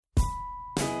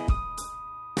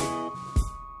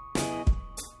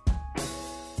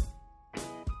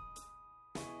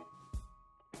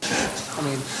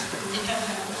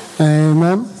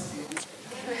Amen.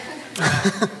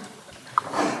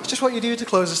 It's just what you do to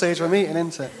close the stage of a meeting,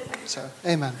 isn't it? So,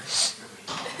 amen.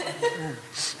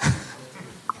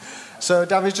 So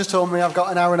David's just told me I've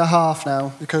got an hour and a half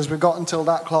now because we've got until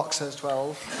that clock says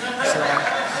 12. So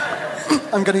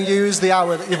I'm going to use the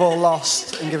hour that you've all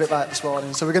lost and give it back this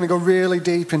morning. So we're going to go really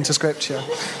deep into Scripture.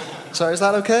 So is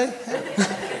that okay?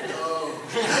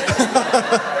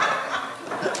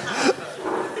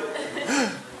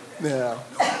 Yeah.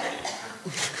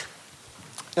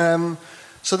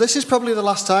 So this is probably the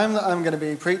last time that I'm going to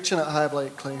be preaching at High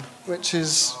Blackley, which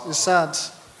is sad.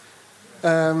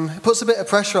 It puts a bit of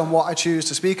pressure on what I choose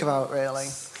to speak about, really.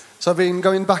 So I've been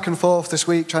going back and forth this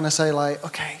week trying to say,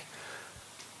 okay,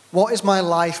 what is my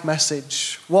life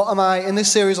message? What am I, in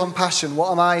this series on passion,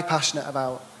 what am I passionate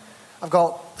about? I've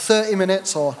got 30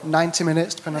 minutes or 90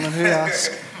 minutes, depending on who you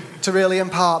ask, to really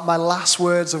impart my last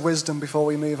words of wisdom before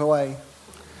we move away.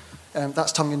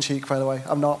 That's tongue-in-cheek, by the way.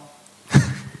 I'm not.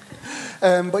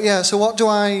 But yeah, so what do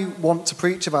I want to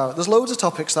preach about? There's loads of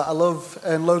topics that I love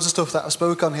and loads of stuff that I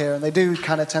spoke on here, and they do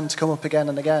kind of tend to come up again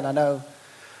and again, I know.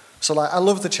 So I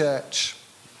love the church.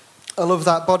 I love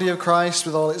that body of Christ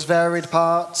with all its varied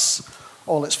parts,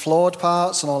 all its flawed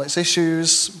parts and all its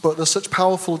issues, but there's such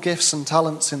powerful gifts and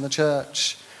talents in the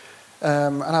church.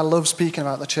 And I love speaking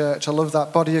about the church. I love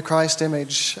that body of Christ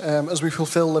image as we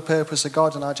fulfill the purpose of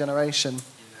God in our generation.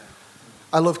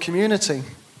 I love community.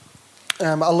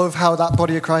 I love how that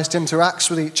body of Christ interacts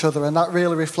with each other, and that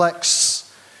really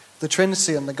reflects the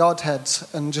Trinity and the Godhead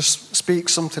and just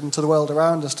speaks something to the world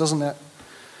around us, doesn't it?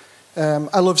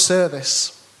 I love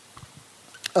service.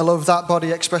 I love that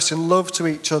body expressing love to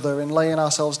each other and laying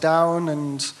ourselves down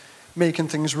and making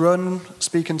things run,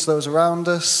 speaking to those around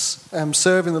us,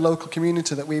 serving the local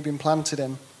community that we've been planted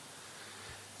in.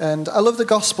 And I love the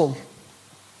gospel.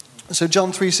 So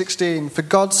John 3:16, for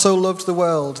God so loved the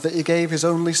world that he gave his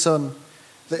only Son,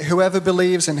 that whoever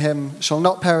believes in him shall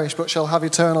not perish but shall have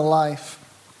eternal life.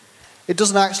 It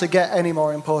doesn't actually get any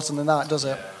more important than that, does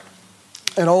it?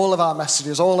 And all of our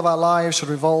messages, all of our lives should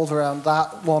revolve around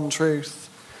that one truth.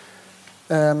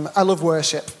 I love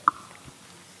worship.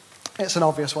 It's an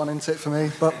obvious one, isn't it, for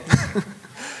me? But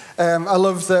I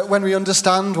love that when we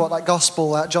understand what that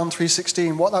gospel, that John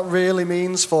 3:16, what that really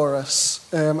means for us,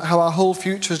 how our whole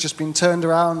future has just been turned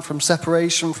around from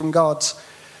separation from God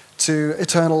to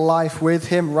eternal life with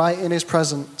him, right in his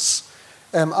presence.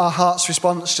 Our heart's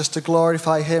response just to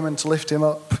glorify him and to lift him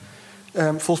up,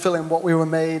 fulfilling what we were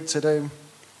made to do.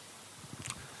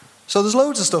 So there's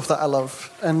loads of stuff that I love,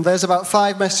 and there's about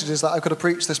 5 messages that I could have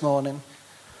preached this morning,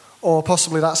 or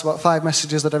possibly that's about 5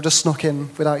 messages that I've just snuck in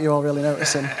without you all really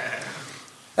noticing.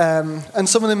 And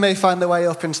some of them may find their way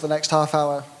up into the next half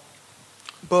hour.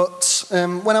 But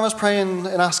when I was praying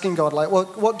and asking God,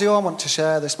 what do I want to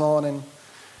share this morning?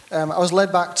 I was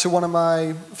led back to one of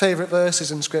my favourite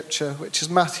verses in Scripture, which is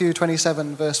Matthew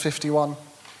 27, verse 51.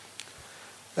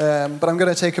 But I'm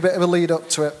going to take a bit of a lead up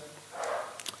to it.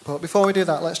 But before we do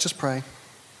that, let's just pray.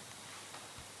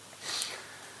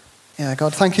 Yeah,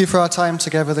 God, thank you for our time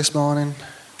together this morning.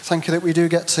 Thank you that we do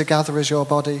get to gather as your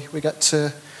body. We get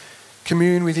to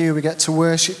commune with you. We get to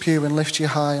worship you and lift you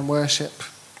high and worship.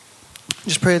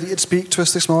 Just pray that you'd speak to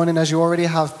us this morning as you already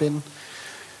have been.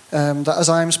 That as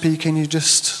I'm speaking, you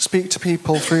just speak to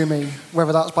people through me,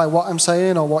 whether that's by what I'm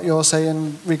saying or what you're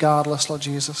saying, regardless, Lord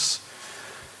Jesus.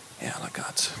 Yeah, Lord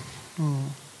God.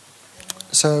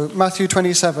 So Matthew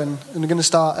 27, and we're going to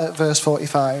start at verse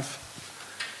 45.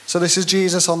 So this is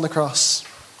Jesus on the cross.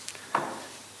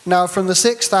 Now from the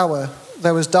 6th hour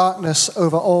there was darkness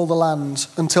over all the land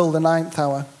until the 9th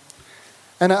hour.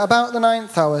 And at about the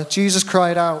 9th hour Jesus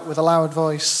cried out with a loud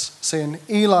voice, saying,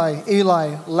 Eli,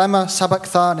 Eli, lema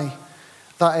sabachthani.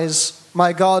 That is,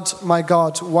 my God,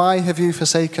 why have you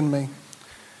forsaken me?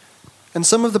 And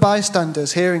some of the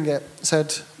bystanders hearing it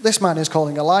said, this man is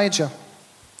calling Elijah.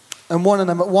 And one of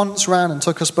them at once ran and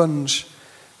took a sponge,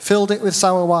 filled it with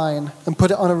sour wine, and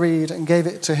put it on a reed and gave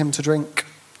it to him to drink.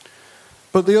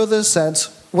 But the others said,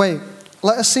 wait,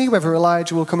 let us see whether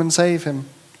Elijah will come and save him.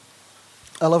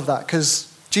 I love that, because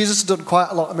Jesus has done quite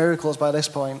a lot of miracles by this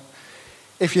point.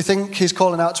 If you think he's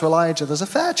calling out to Elijah, there's a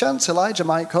fair chance Elijah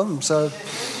might come. So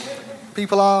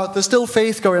there's still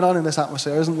faith going on in this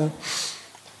atmosphere, isn't there?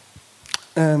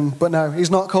 But no,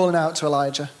 he's not calling out to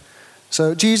Elijah.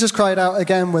 So Jesus cried out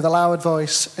again with a loud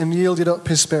voice and yielded up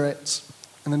his spirit.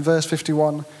 And in verse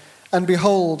 51, and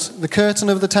behold, the curtain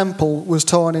of the temple was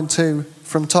torn in two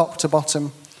from top to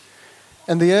bottom.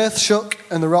 And the earth shook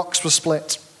and the rocks were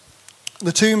split.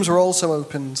 The tombs were also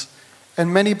opened,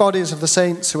 and many bodies of the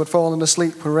saints who had fallen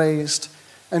asleep were raised.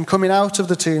 And coming out of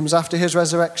the tombs after his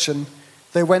resurrection,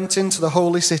 they went into the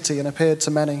holy city and appeared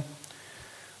to many.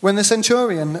 When the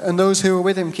centurion and those who were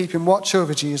with him keeping watch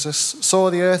over Jesus saw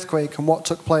the earthquake and what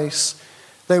took place,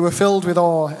 they were filled with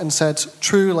awe and said,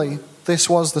 "Truly, this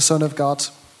was the Son of God."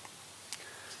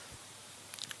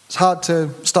 It's hard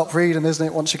to stop reading, isn't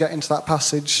it, once you get into that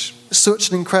passage? It's such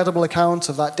an incredible account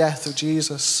of that death of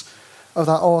Jesus, of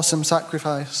that awesome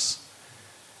sacrifice.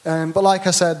 But like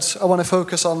I said, I want to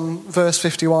focus on verse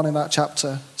 51 in that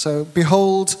chapter. So,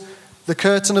 "Behold, the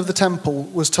curtain of the temple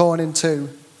was torn in two,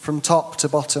 from top to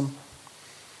bottom."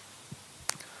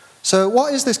 So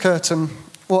what is this curtain,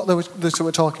 what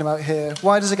we're talking about here?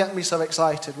 Why does it get me so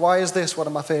excited? Why is this one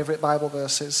of my favourite Bible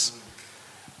verses?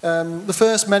 The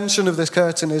first mention of this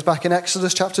curtain is back in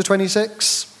Exodus chapter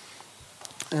 26.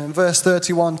 Verse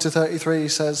 31 to 33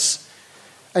 says,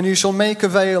 "And you shall make a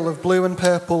veil of blue and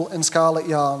purple and scarlet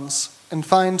yarns, and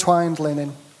fine twined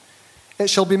linen. It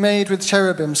shall be made with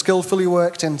cherubim skillfully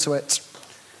worked into it.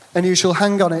 And you shall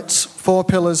hang on it 4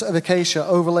 pillars of acacia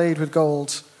overlaid with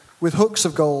gold, with hooks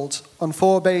of gold, on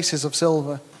 4 bases of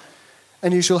silver.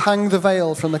 And you shall hang the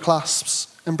veil from the clasps,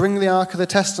 and bring the ark of the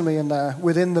testimony in there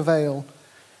within the veil.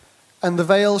 And the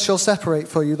veil shall separate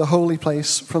for you the holy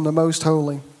place from the most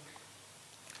holy."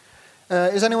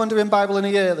 Is anyone doing Bible in a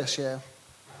year this year?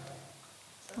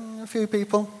 A few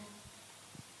people.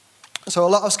 So a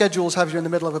lot of schedules have you in the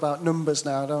middle of about numbers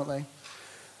now, don't they?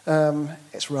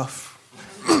 It's rough.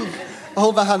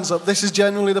 Hold my hands up. This is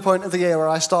generally the point of the year where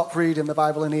I stop reading the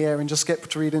Bible in a year and just skip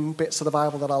to reading bits of the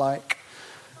Bible that I like.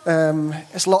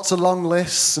 It's lots of long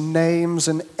lists and names,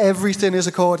 and everything is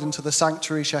according to the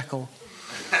sanctuary shekel.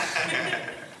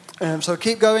 So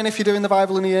keep going if you're doing the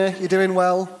Bible in a year. You're doing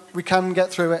well. We can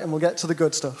get through it and we'll get to the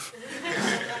good stuff.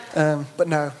 But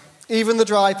no. Even the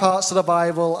dry parts of the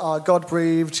Bible are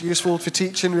God-breathed, useful for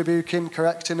teaching, rebuking,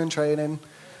 correcting, and training.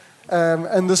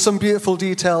 And there's some beautiful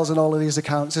details in all of these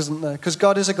accounts, isn't there? Because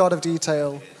God is a God of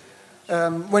detail.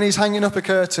 When he's hanging up a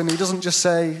curtain, he doesn't just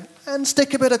say, "And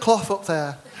stick a bit of cloth up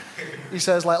there." He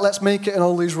says, let's make it in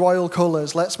all these royal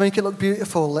colours. Let's make it look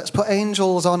beautiful. Let's put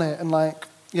angels on it. And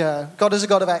God is a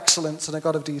God of excellence and a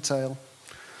God of detail.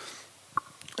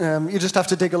 You just have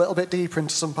to dig a little bit deeper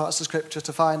into some parts of Scripture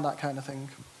to find that kind of thing.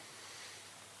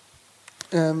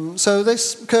 So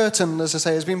this curtain, as I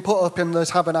say, has been put up in the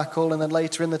tabernacle and then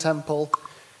later in the temple,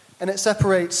 and it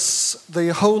separates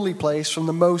the holy place from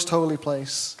the most holy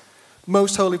place.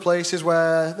 Most holy place is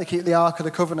where they keep the Ark of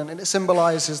the Covenant, and it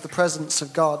symbolises the presence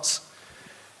of God.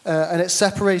 And it's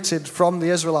separated from the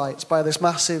Israelites by this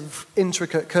massive,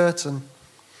 intricate curtain.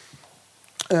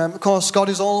 Of course, God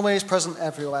is always present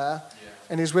everywhere,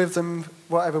 and he's with them,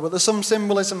 whatever. But there's some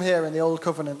symbolism here in the Old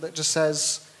Covenant that just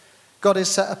says, God is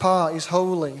set apart, he's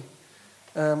holy.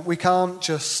 We can't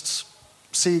just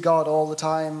see God all the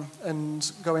time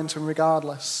and go into him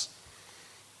regardless.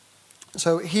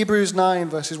 So Hebrews 9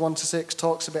 verses 1 to 6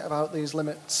 talks a bit about these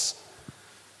limits.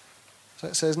 So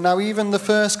it says, "Now even the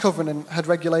first covenant had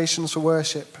regulations for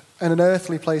worship and an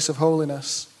earthly place of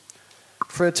holiness.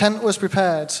 For a tent was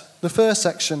prepared, the first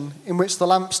section, in which the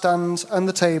lampstand and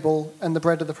the table and the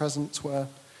bread of the presence were.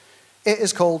 It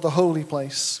is called the holy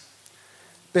place.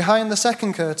 Behind the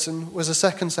second curtain was a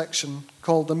second section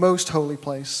called the most holy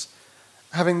place,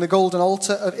 having the golden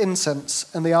altar of incense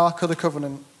and the ark of the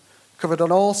covenant, covered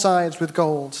on all sides with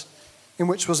gold, in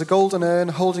which was a golden urn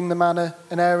holding the manna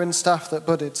and Aaron's staff that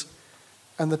budded,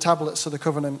 and the tablets of the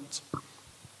covenant.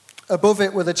 Above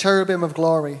it were the cherubim of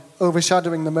glory,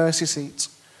 overshadowing the mercy seat.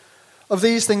 Of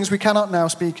these things we cannot now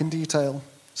speak in detail."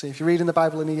 See, if you're reading the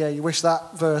Bible in a year, you wish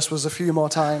that verse was a few more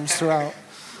times throughout.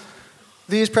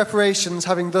 "These preparations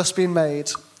having thus been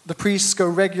made, the priests go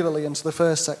regularly into the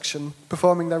first section,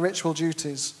 performing their ritual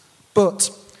duties. But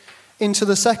into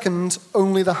the second,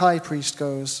 only the high priest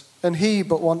goes, and he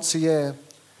but once a year,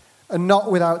 and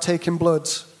not without taking blood,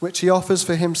 which he offers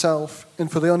for himself and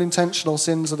for the unintentional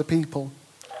sins of the people."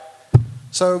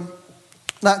 So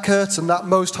that curtain, that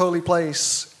most holy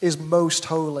place, is most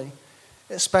holy.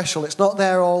 It's special. It's not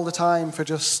there all the time for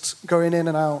just going in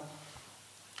and out.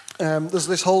 There's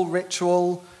this whole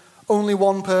ritual. Only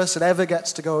one person ever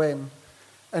gets to go in,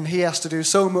 and he has to do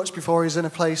so much before he's in a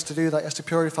place to do that. He has to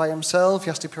purify himself. He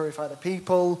has to purify the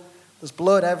people. There's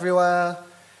blood everywhere,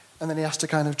 and then he has to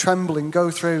kind of tremble and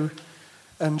go through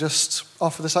and just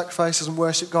offer the sacrifices and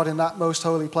worship God in that most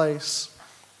holy place.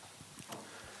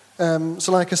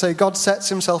 So like I say, God sets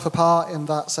himself apart in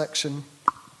that section.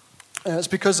 It's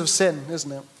because of sin,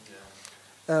 isn't it?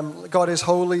 Yeah. God is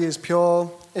holy, is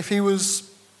pure. If he was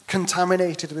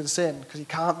contaminated with sin, because he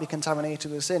can't be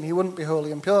contaminated with sin, he wouldn't be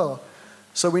holy and pure.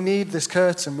 So we need this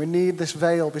curtain, we need this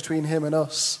veil between him and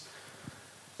us.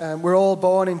 We're all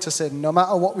born into sin. No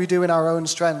matter what we do in our own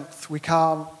strength, we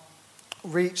can't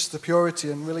reach the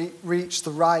purity and really reach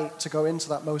the right to go into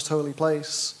that most holy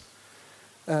place.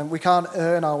 We can't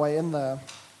earn our way in there.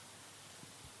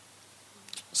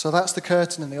 So that's the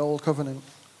curtain in the Old Covenant.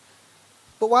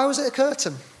 But why was it a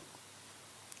curtain?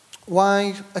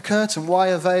 Why a curtain? Why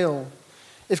a veil?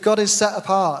 If God is set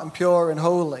apart and pure and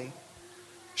holy,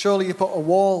 surely you put a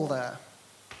wall there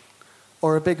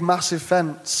or a big massive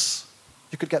fence.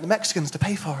 You could get the Mexicans to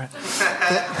pay for it.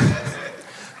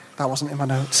 That wasn't in my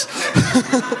notes.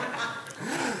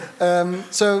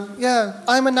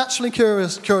 I'm a naturally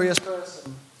curious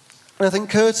person. And I think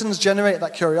curtains generate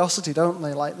that curiosity, don't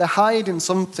they? Like, they're hiding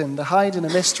something. They're hiding a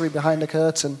mystery behind a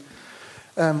curtain.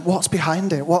 What's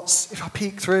behind it? If I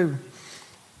peek through?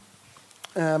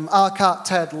 Our cat,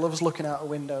 Ted, loves looking out of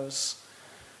windows.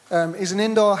 He's an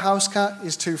indoor house cat.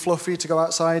 He's too fluffy to go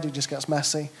outside. He just gets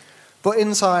messy. But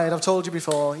inside, I've told you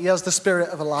before, he has the spirit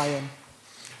of a lion.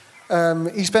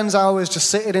 He spends hours just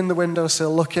sitting in the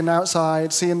windowsill, looking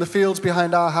outside, seeing the fields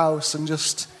behind our house, and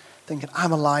just thinking,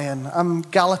 I'm a lion. I'm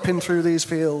galloping through these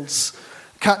fields,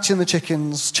 catching the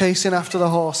chickens, chasing after the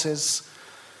horses.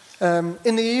 In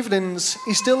the evenings,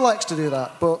 he still likes to do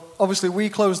that, but obviously we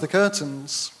close the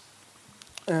curtains.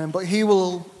 But he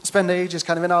will spend ages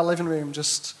kind of in our living room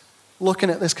just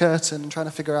looking at this curtain and trying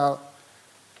to figure out,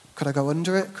 could I go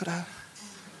under it? Could I?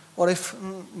 What if?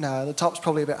 No, the top's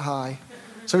probably a bit high.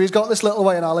 So he's got this little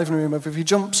way in our living room of if he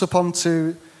jumps up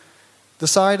onto the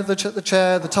side of the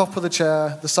chair, the top of the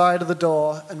chair, the side of the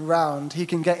door, and round, he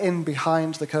can get in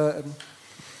behind the curtain.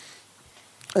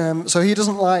 So he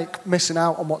doesn't like missing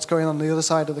out on what's going on the other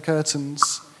side of the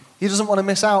curtains. He doesn't want to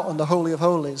miss out on the Holy of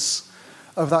Holies,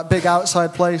 of that big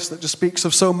outside place that just speaks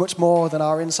of so much more than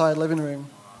our inside living room.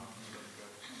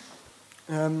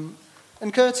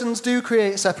 And curtains do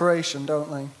create separation, don't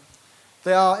they?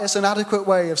 It's an adequate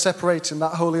way of separating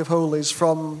that Holy of Holies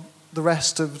from the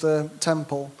rest of the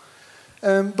temple.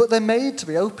 But they're made to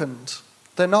be opened.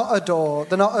 They're not a door,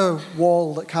 they're not a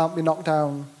wall that can't be knocked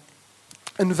down.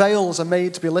 And veils are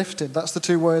made to be lifted. That's the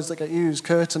two words that get used,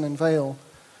 curtain and veil.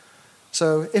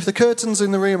 So if the curtains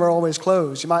in the room are always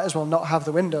closed, you might as well not have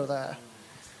the window there.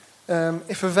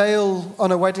 If a veil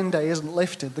on a wedding day isn't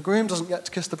lifted, the groom doesn't get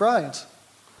to kiss the bride.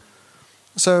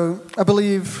 So I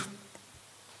believe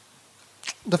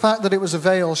the fact that it was a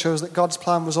veil shows that God's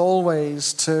plan was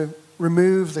always to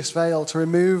remove this veil, to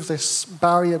remove this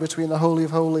barrier between the Holy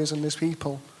of Holies and his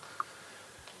people.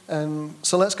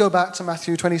 So let's go back to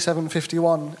Matthew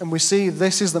 27:51, and we see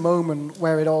this is the moment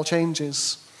where it all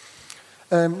changes.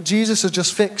 Jesus has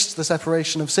just fixed the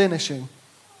separation of sin issue.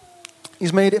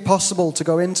 He's made it possible to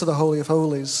go into the Holy of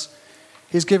Holies.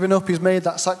 He's given up, he's made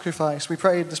that sacrifice. We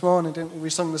prayed this morning, didn't we? We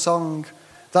sung the song,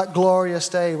 that glorious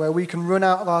day where we can run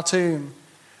out of our tomb.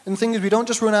 And the thing is, we don't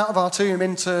just run out of our tomb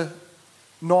into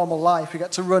normal life. We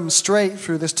get to run straight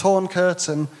through this torn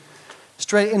curtain,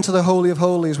 straight into the Holy of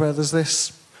Holies where there's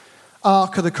this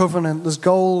Ark of the Covenant, there's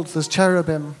gold, there's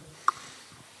cherubim.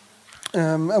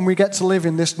 And we get to live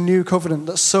in this new covenant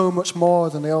that's so much more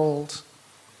than the old.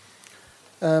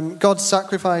 God's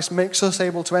sacrifice makes us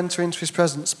able to enter into his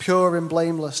presence pure and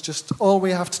blameless. Just all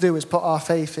we have to do is put our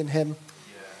faith in him.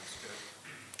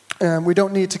 We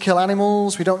don't need to kill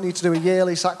animals. We don't need to do a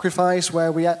yearly sacrifice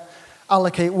where we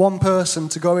allocate one person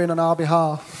to go in on our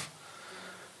behalf.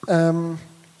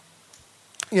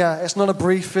 It's not a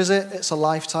brief visit. It's a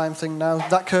lifetime thing now.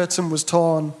 That curtain was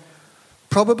torn.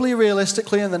 Probably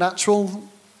realistically in the natural,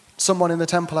 someone in the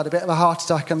temple had a bit of a heart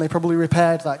attack and they probably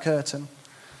repaired that curtain.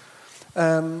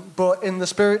 But in the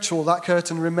spiritual, that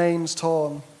curtain remains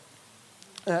torn.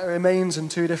 It remains in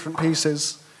two different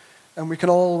pieces. And we can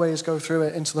always go through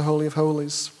it into the Holy of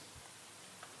Holies.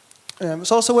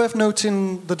 It's also worth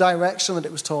noting the direction that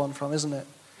it was torn from, isn't it?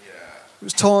 Yeah. It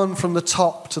was torn from the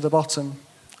top to the bottom.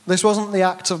 This wasn't the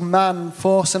act of man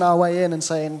forcing our way in and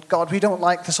saying, God, we don't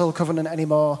like this old covenant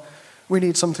anymore. We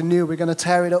need something new. We're going to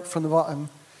tear it up from the bottom.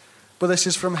 But this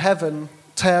is from heaven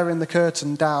tearing the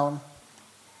curtain down.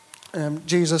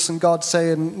 Jesus and God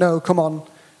saying, no, come on.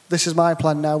 This is my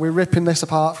plan now. We're ripping this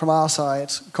apart from our side.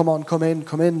 Come on, come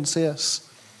in, see us.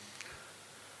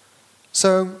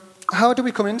 So, how do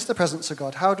we come into the presence of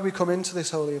God? How do we come into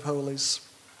this Holy of Holies?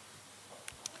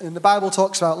 And the Bible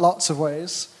talks about lots of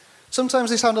ways. Sometimes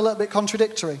they sound a little bit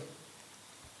contradictory.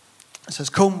 It says,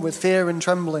 come with fear and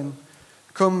trembling.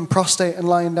 Come prostrate and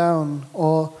lying down.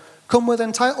 Or come with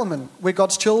entitlement. We're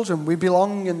God's children. We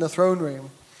belong in the throne room.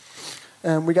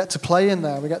 And we get to play in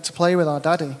there. We get to play with our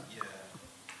daddy.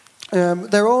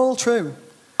 They're all true.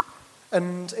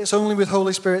 And it's only with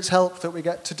Holy Spirit's help that we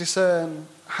get to discern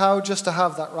how just to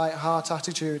have that right heart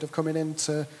attitude of coming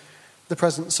into the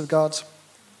presence of God.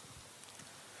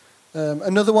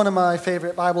 Another one of my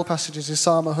favourite Bible passages is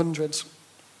Psalm 100.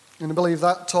 And I believe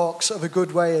that talks of a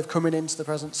good way of coming into the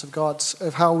presence of God,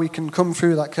 of how we can come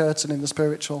through that curtain in the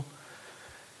spiritual.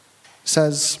 It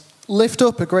says, "Lift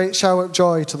up a great shout of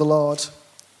joy to the Lord.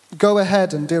 Go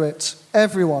ahead and do it,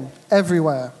 everyone,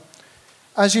 everywhere.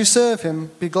 As you serve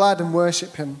him, be glad and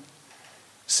worship him.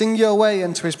 Sing your way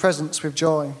into his presence with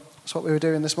joy." That's what we were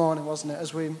doing this morning, wasn't it?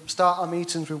 As we start our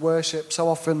meetings with worship, so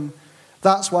often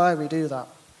that's why we do that.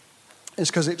 It's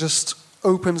because it just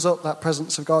opens up that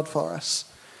presence of God for us.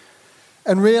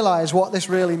 And realize what this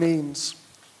really means.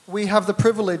 We have the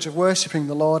privilege of worshipping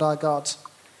the Lord our God,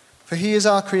 for he is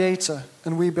our creator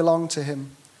and we belong to him.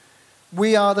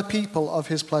 We are the people of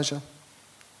his pleasure.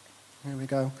 Here we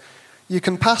go. You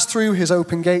can pass through his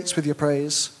open gates with your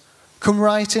praise. Come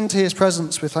right into his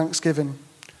presence with thanksgiving.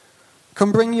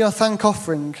 Come bring your thank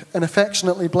offering and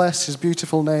affectionately bless his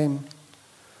beautiful name.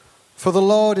 For the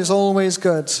Lord is always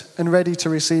good and ready to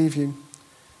receive you.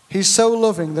 He's so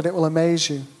loving that it will amaze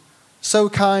you, so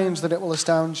kind that it will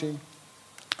astound you.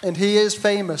 And he is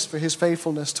famous for his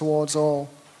faithfulness towards all.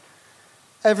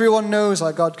 Everyone knows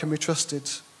our God can be trusted,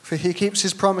 for he keeps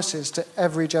his promises to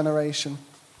every generation.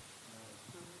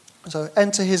 So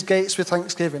enter his gates with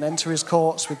thanksgiving, enter his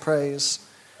courts with praise.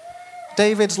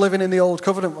 David's living in the old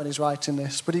covenant when he's writing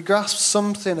this, but he grasps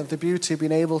something of the beauty of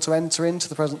being able to enter into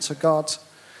the presence of God.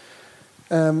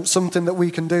 Something that we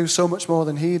can do so much more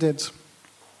than he did.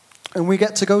 And we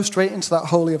get to go straight into that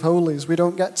Holy of Holies. We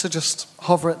don't get to just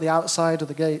hover at the outside of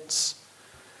the gates.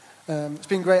 It's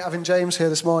been great having James here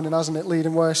this morning, hasn't it,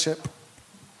 leading worship.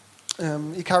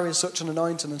 He carries such an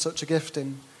anointing and such a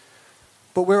gifting.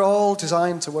 But we're all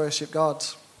designed to worship God.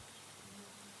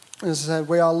 As I said,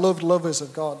 we are loved lovers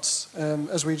of God.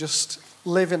 As we just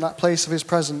live in that place of his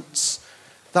presence,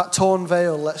 that torn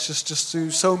veil lets us just do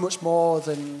so much more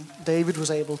than David was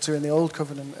able to in the Old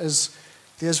Covenant, as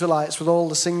the Israelites with all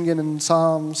the singing and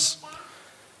psalms.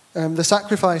 The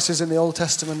sacrifices in the Old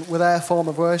Testament were their form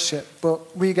of worship,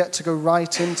 but we get to go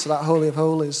right into that Holy of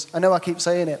Holies. I know I keep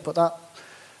saying it, but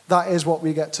that is what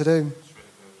we get to do.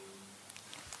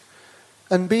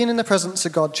 And being in the presence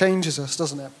of God changes us,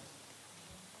 doesn't it?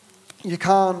 You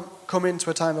can't come into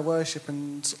a time of worship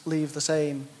and leave the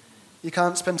same. You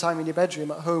can't spend time in your bedroom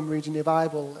at home reading your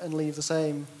Bible and leave the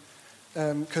same,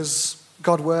 because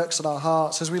God works in our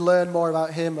hearts. As we learn more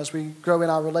about him, as we grow in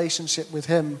our relationship with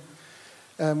him,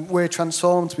 we're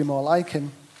transformed to be more like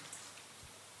him.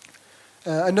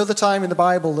 Another time in the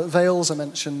Bible that veils are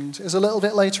mentioned is a little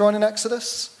bit later on in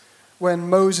Exodus, when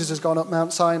Moses has gone up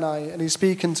Mount Sinai and he's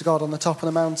speaking to God on the top of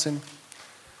the mountain.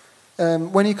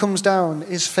 When he comes down,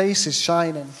 his face is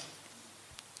shining.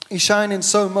 He's shining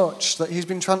so much that he's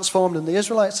been transformed, and the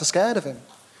Israelites are scared of him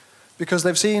because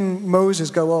they've seen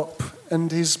Moses go up and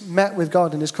he's met with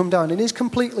God and he's come down and he's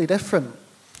completely different.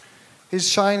 He's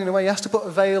shining away. He has to put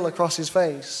a veil across his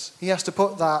face. He has to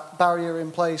put that barrier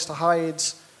in place to hide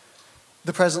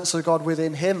the presence of God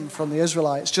within him from the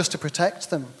Israelites, just to protect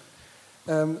them.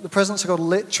 The presence of God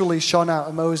literally shone out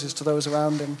of Moses to those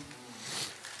around him.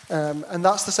 And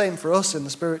that's the same for us in the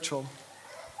spiritual.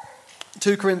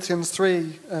 2 Corinthians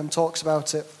 3 talks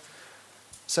about it.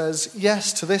 It says,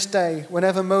 "Yes, to this day,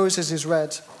 whenever Moses is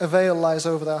read, a veil lies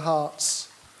over their hearts.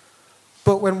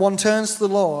 But when one turns to the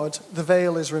Lord, the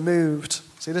veil is removed."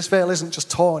 See, this veil isn't just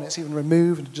torn, it's even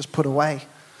removed and just put away.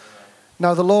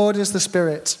 "Now the Lord is the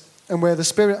Spirit, and where the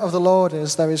Spirit of the Lord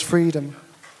is, there is freedom.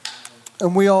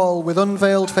 And we all, with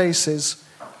unveiled faces,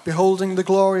 beholding the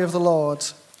glory of the Lord,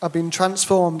 are being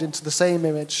transformed into the same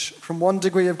image, from one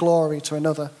degree of glory to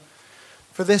another.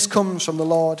 For this comes from the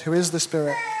Lord, who is the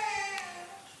Spirit."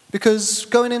 Because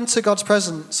going into God's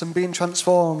presence and being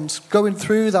transformed, going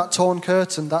through that torn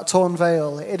curtain, that torn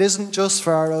veil, it isn't just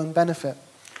for our own benefit.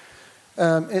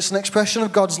 It's an expression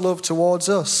of God's love towards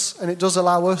us, and it does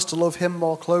allow us to love him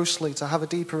more closely, to have a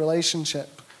deeper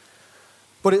relationship.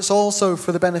 But it's also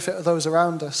for the benefit of those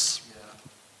around us,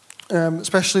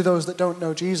 especially those that don't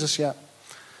know Jesus yet.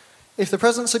 If the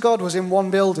presence of God was in one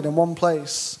building, in one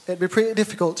place, it'd be pretty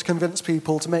difficult to convince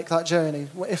people to make that journey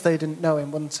if they didn't know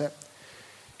him, wouldn't it?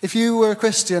 If you were a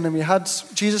Christian and you had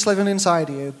Jesus living inside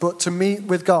of you, but to meet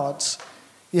with God,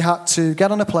 you had to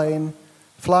get on a plane,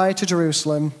 fly to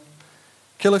Jerusalem,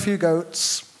 kill a few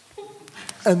goats,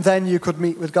 and then you could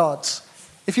meet with God.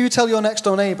 If you tell your next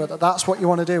door neighbour that that's what you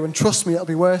want to do, and trust me, it'll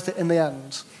be worth it in the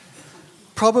end,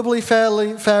 probably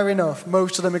fair enough,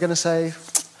 most of them are going to say,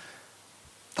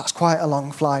 "That's quite a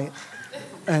long flight,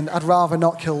 and I'd rather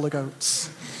not kill the goats."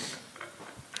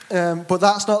 But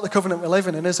that's not the covenant we're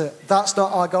living in, is it? That's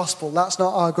not our gospel. That's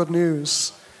not our good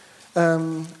news.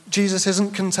 Jesus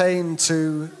isn't contained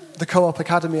to the Co-op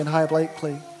Academy in High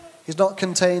Blackley. He's not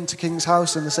contained to King's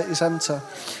House in the city centre.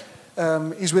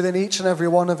 He's within each and every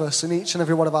one of us in each and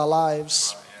every one of our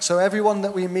lives. So everyone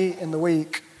that we meet in the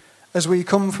week, as we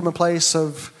come from a place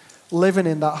of living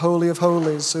in that Holy of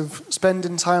Holies, of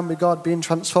spending time with God, being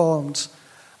transformed,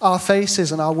 our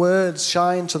faces and our words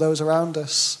shine to those around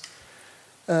us.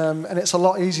 And it's a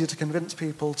lot easier to convince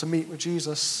people to meet with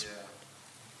Jesus.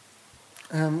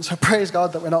 So praise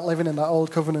God that we're not living in that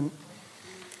old covenant.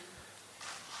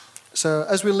 So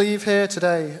as we leave here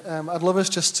today, I'd love us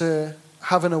just to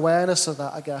have an awareness of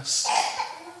that, I guess.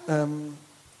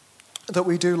 That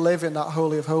we do live in that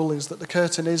Holy of Holies, that the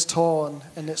curtain is torn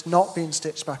and it's not being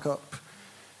stitched back up.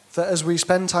 That as we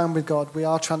spend time with God, we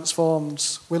are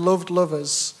transformed. We're loved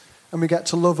lovers, and we get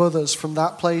to love others from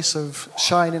that place of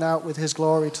shining out with his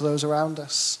glory to those around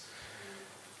us.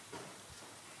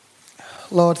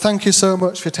 Lord, thank you so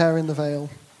much for tearing the veil.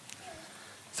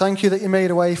 Thank you that you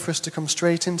made a way for us to come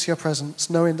straight into your presence,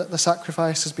 knowing that the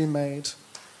sacrifice has been made.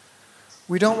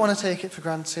 We don't want to take it for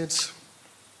granted.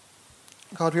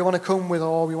 God, we want to come with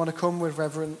awe, we want to come with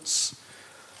reverence,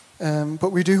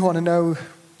 but we do want to know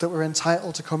that we're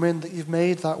entitled to come in, that you've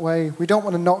made that way. We don't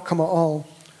want to not come at all.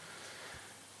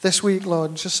 This week,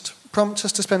 Lord, just prompt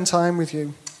us to spend time with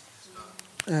you.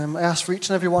 I ask for each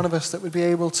and every one of us that we'd be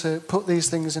able to put these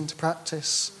things into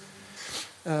practice,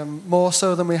 more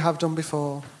so than we have done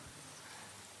before.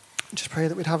 Just pray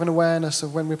that we'd have an awareness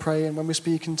of when we pray and when we're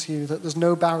speaking to you, that there's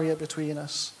no barrier between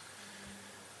us.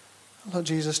 Lord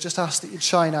Jesus, just ask that you'd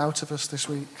shine out of us this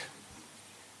week,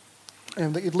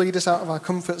 and that you'd lead us out of our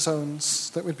comfort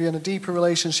zones, that we'd be in a deeper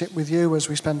relationship with you as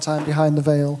we spend time behind the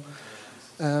veil,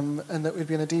 and that we'd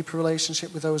be in a deeper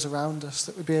relationship with those around us,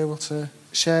 that we'd be able to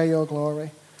share your glory.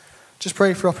 Just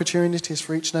pray for opportunities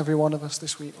for each and every one of us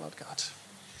this week, Lord God.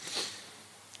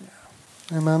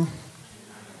 Yeah. Amen.